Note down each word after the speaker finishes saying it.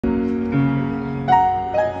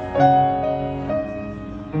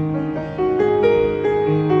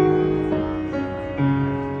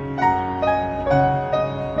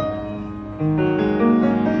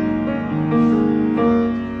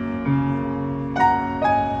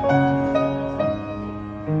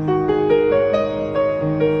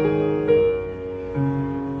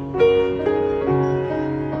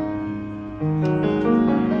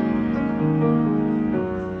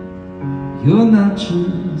not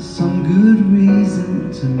just some good reason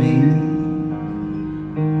to me.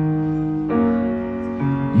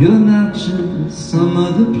 You're not just some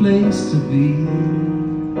other place to be.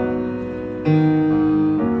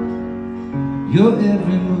 Your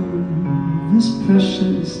every move is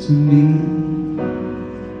precious to me.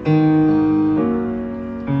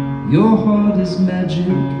 Your heart is magic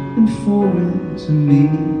and foreign to me,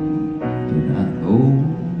 but I know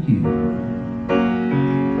you.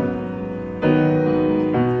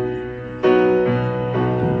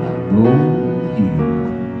 But I know you.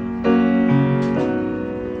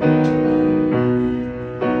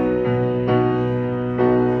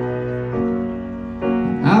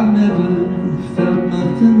 I've never felt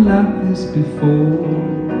nothing like this before.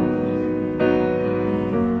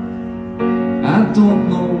 I don't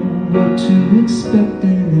know what to expect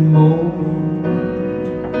anymore.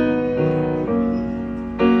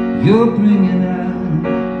 You're bringing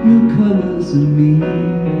out new colors in me.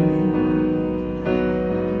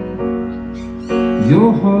 Your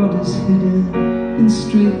heart is hidden in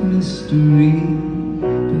straight mystery,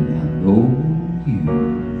 but I know you.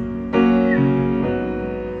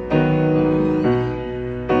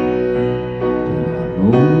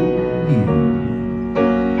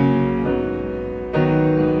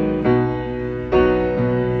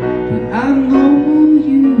 I know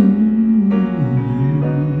you.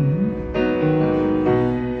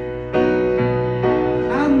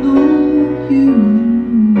 I know you.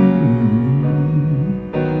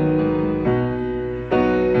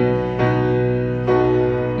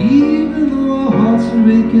 Even though our hearts are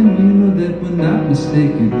aching, we know that we're not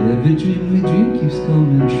mistaken. Every dream we dream keeps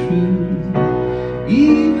coming true.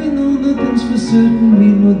 Even though nothing's for certain, we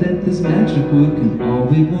know that there's magic working. All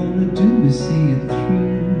we wanna do is see it through.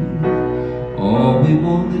 All we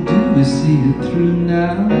wanna do is see it through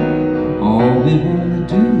now. All we wanna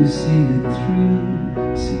do is see it through.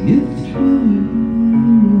 See it through.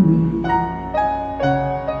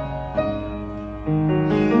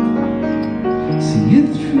 See it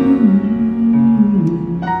through.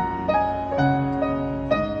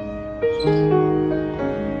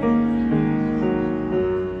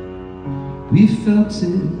 We felt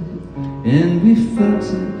it, and we felt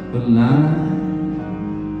it alive.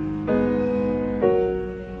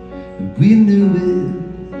 We knew it,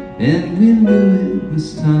 and we knew it was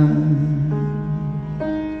time.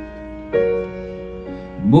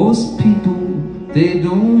 Most people, they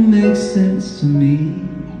don't make sense to me.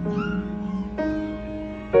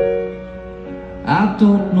 I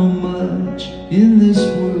don't know much in this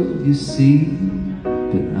world, you see,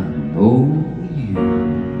 but I know you.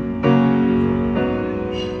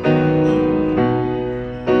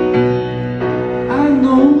 I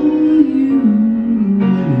know you.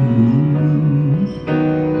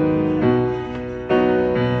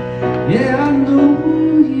 Yeah.